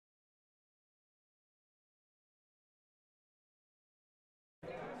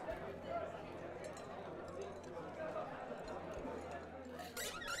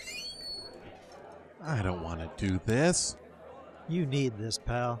I don't want to do this. You need this,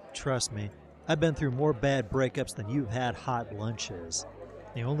 pal. Trust me. I've been through more bad breakups than you've had hot lunches.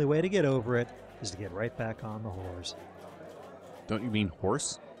 The only way to get over it is to get right back on the horse. Don't you mean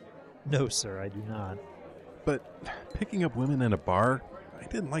horse? No, sir, I do not. But picking up women in a bar, I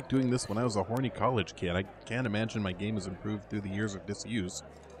didn't like doing this when I was a horny college kid. I can't imagine my game has improved through the years of disuse.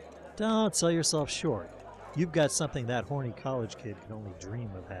 Don't sell yourself short. You've got something that horny college kid can only dream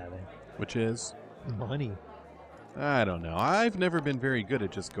of having. Which is? Money. I don't know. I've never been very good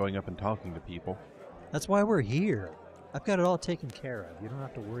at just going up and talking to people. That's why we're here. I've got it all taken care of. You don't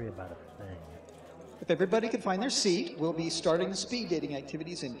have to worry about a thing. If everybody could find their seat, we'll be starting the speed dating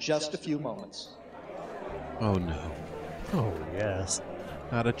activities in just a few moments. Oh no. Oh, yes.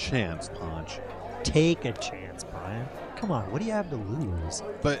 Not a chance, Ponch. Take a chance, Brian. Come on, what do you have to lose?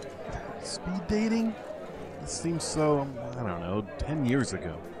 But speed dating? This seems so, I don't know, 10 years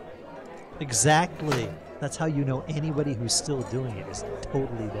ago. Exactly. That's how you know anybody who's still doing it is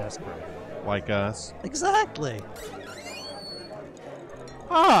totally desperate. Like us? Exactly.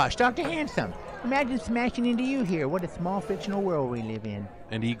 Gosh, Dr. Handsome. Imagine smashing into you here. What a small fictional world we live in.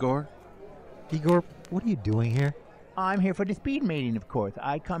 And Igor? Igor, what are you doing here? I'm here for the speed mating, of course.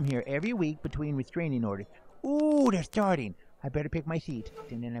 I come here every week between restraining orders. Ooh, they're starting. I better pick my seat,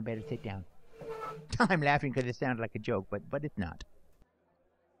 and then I better sit down. I'm laughing because it sounds like a joke, but it's not.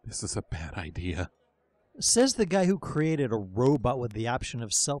 This is a bad idea. Says the guy who created a robot with the option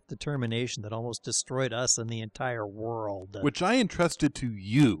of self-determination that almost destroyed us and the entire world. Which I entrusted to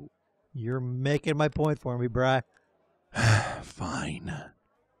you. You're making my point for me, Bri. Fine.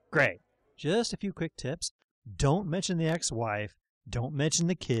 Great. Just a few quick tips. Don't mention the ex-wife. Don't mention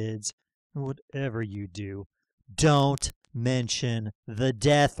the kids. Whatever you do, don't mention the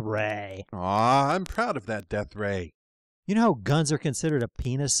death ray. Aw, I'm proud of that death ray. You know how guns are considered a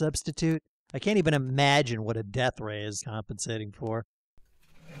penis substitute? I can't even imagine what a death ray is compensating for.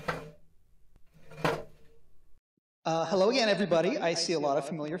 Hello again, everybody. I see a lot of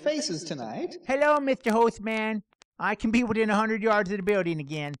familiar faces tonight. Hello, Mr. Hostman. I can be within 100 yards of the building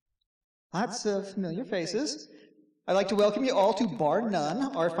again. Lots of familiar faces. I'd like to welcome you all to Bar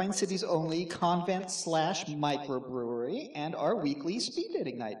None, our fine city's only convent/microbrewery, and our weekly speed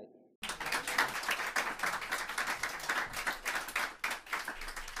dating night.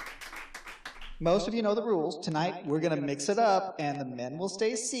 Most of you know the rules. Tonight, we're going to mix it up, and the men will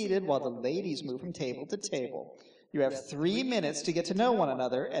stay seated while the ladies move from table to table. You have 3 minutes to get to know one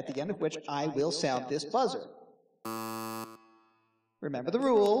another, at the end of which I will sound this buzzer. Remember the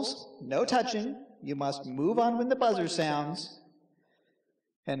rules. No touching. You must move on when the buzzer sounds.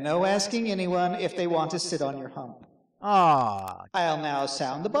 And no asking anyone if they want to sit on your hump. Aw. I'll now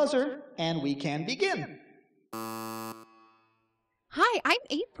sound the buzzer, and we can begin. Hi, I'm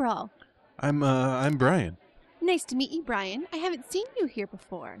April. I'm Brian. Nice to meet you, Brian. I haven't seen you here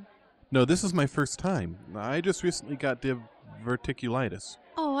before. No, this is my first time. I just recently got diverticulitis.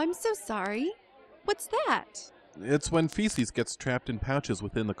 Oh, I'm so sorry. What's that? It's when feces gets trapped in pouches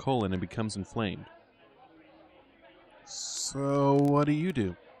within the colon and becomes inflamed. So, what do you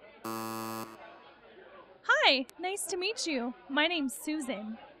do? Hi, nice to meet you. My name's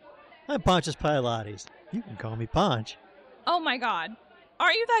Susan. I'm Pontius Pilates. You can call me Ponch. Oh my god.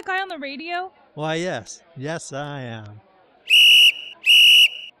 Aren't you that guy on the radio? Why, yes. Yes, I am.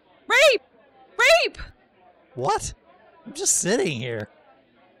 Rape! Rape! What? I'm just sitting here.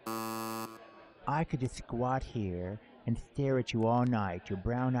 I could just squat here and stare at you all night. Your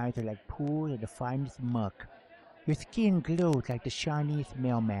brown eyes are like pools of the finest muck. Your skin glows like the shiniest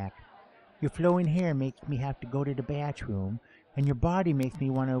Melmac. Your flowing hair makes me have to go to the bathroom, and your body makes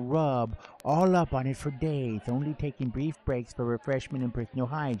me want to rub all up on it for days, only taking brief breaks for refreshment and personal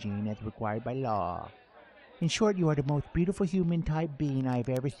hygiene as required by law. In short, you are the most beautiful human-type being I have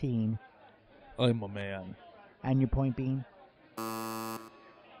ever seen. I'm a man. And your point being?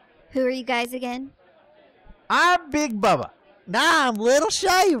 Who are you guys again? I'm Big Bubba. Nah, I'm Little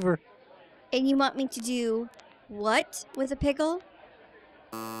Shaver. And you want me to do what with a pickle?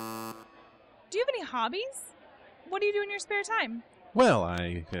 Do you have any hobbies? What do you do in your spare time? Well,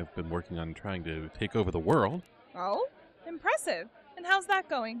 I have been working on trying to take over the world. Oh, impressive. And how's that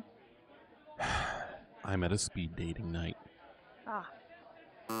going? I'm at a speed dating night. Ah.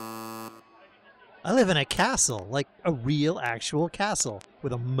 I live in a castle, like a real actual castle,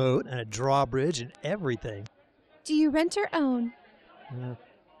 with a moat and a drawbridge and everything. Do you rent or own?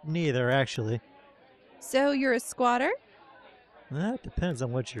 Neither, actually. So you're a squatter? That depends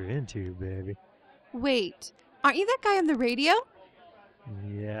on what you're into, baby. Wait, aren't you that guy on the radio?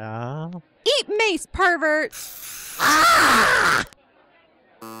 Yeah? Eat mace, pervert! Ah!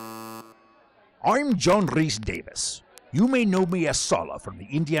 I'm John Rhys Davis. You may know me as Sala from the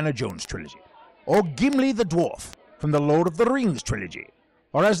Indiana Jones trilogy, or Gimli the Dwarf from the Lord of the Rings trilogy,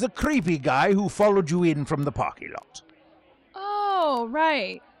 or as the creepy guy who followed you in from the parking lot. Oh,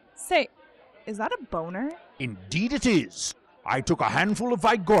 right. Say, is that a boner? Indeed it is. I took a handful of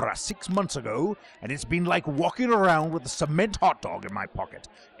Vigora 6 months ago, and it's been like walking around with a cement hot dog in my pocket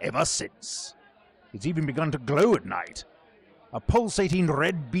ever since. It's even begun to glow at night. A pulsating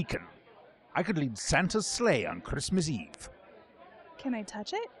red beacon. I could lead Santa's sleigh on Christmas Eve. Can I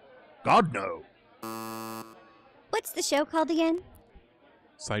touch it? God, no. What's the show called again?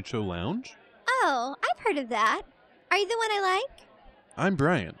 SideShow Lounge? Oh, I've heard of that. Are you the one I like? I'm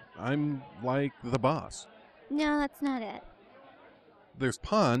Brian. I'm like the boss. No, that's not it. There's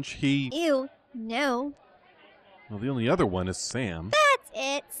Punch. Ew, no. Well, the only other one is Sam. That's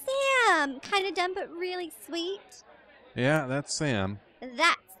it, Sam. Kind of dumb, but really sweet. Yeah, that's Sam.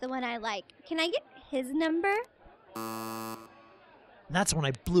 That's the one I like. Can I get his number? That's when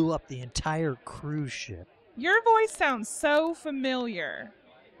I blew up the entire cruise ship. Your voice sounds so familiar.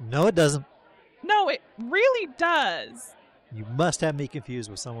 No, it doesn't. No, it really does. You must have me confused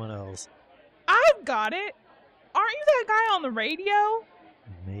with someone else. I've got it. Aren't you that guy on the radio?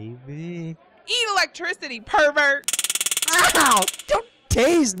 Maybe. Eat electricity, pervert! Ow! Don't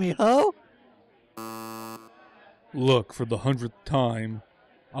tase me, ho! Look, for the 100th time,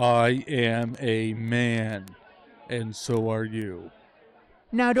 I am a man, and so are you.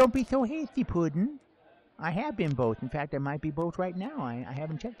 Now, don't be so hasty, Puddin'. I have been both. In fact, I might be both right now. I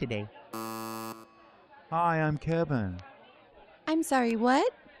haven't checked today. Hi, I'm Kevin. I'm sorry,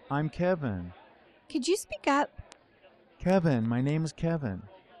 what? I'm Kevin. Could you speak up? Kevin, my name is Kevin.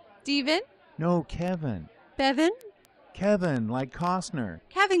 Steven? No, Kevin. Bevan? Kevin, like Costner.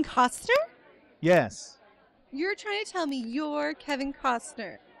 Kevin Costner? Yes. You're trying to tell me you're Kevin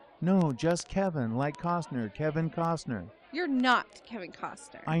Costner. No, just Kevin, like Costner, Kevin Costner. You're not Kevin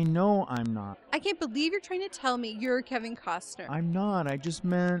Costner. I know I'm not. I can't believe you're trying to tell me you're Kevin Costner. I'm not, I just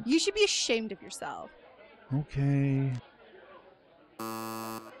meant... You should be ashamed of yourself. Okay.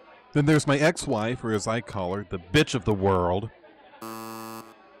 Then there's my ex-wife, or as I call her, the bitch of the world.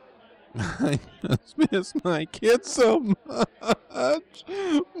 I just miss my kids so much.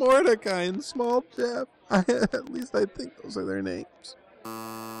 Mordecai and Small Jeff. At least I think those are their names.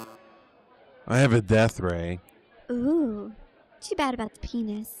 I have a death ray. Ooh, too bad about the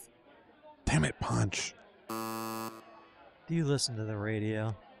penis. Damn it, Punch. Do you listen to the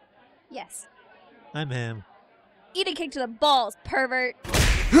radio? Yes. I'm him. Eat a kick to the balls, pervert.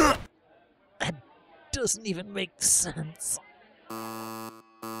 That doesn't even make sense.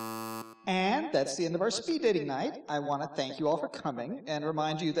 And that's the end of our speed dating night. I want to thank you all for coming and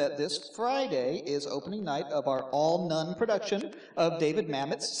remind you that this Friday is opening night of our all-nun production of David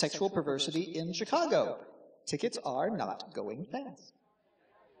Mamet's Sexual Perversity in Chicago. Tickets are not going fast.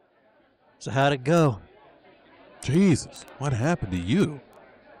 So how'd it go? Jesus, what happened to you?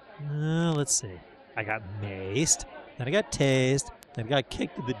 Let's see. I got maced, then I got tased, then I got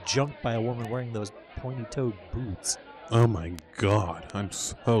kicked in the junk by a woman wearing those pointy-toed boots. Oh my God, I'm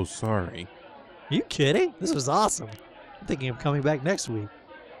so sorry. Are you kidding? This was awesome. I'm thinking of coming back next week.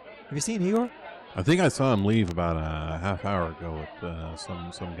 Have you seen Igor? I think I saw him leave about a half hour ago with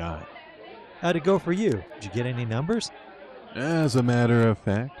some guy. How'd it go for you? Did you get any numbers? As a matter of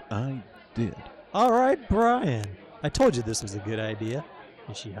fact, I did. All right, Brian. I told you this was a good idea.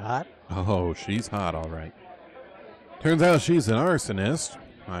 Is she hot? Oh, she's hot, all right. Turns out she's an arsonist.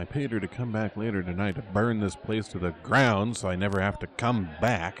 I paid her to come back later tonight to burn this place to the ground so I never have to come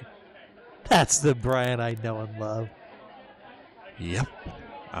back. That's the Brian I know and love. Yep,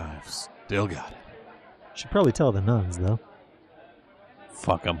 I've still got it. Should probably tell the nuns, though.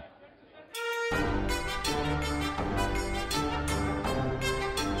 Fuck 'em.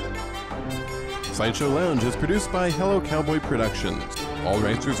 Sideshow Lounge is produced by Hello Cowboy Productions. All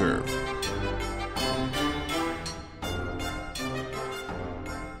rights reserved.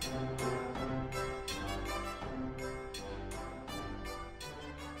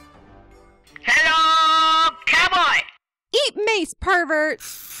 Eat mace, pervert!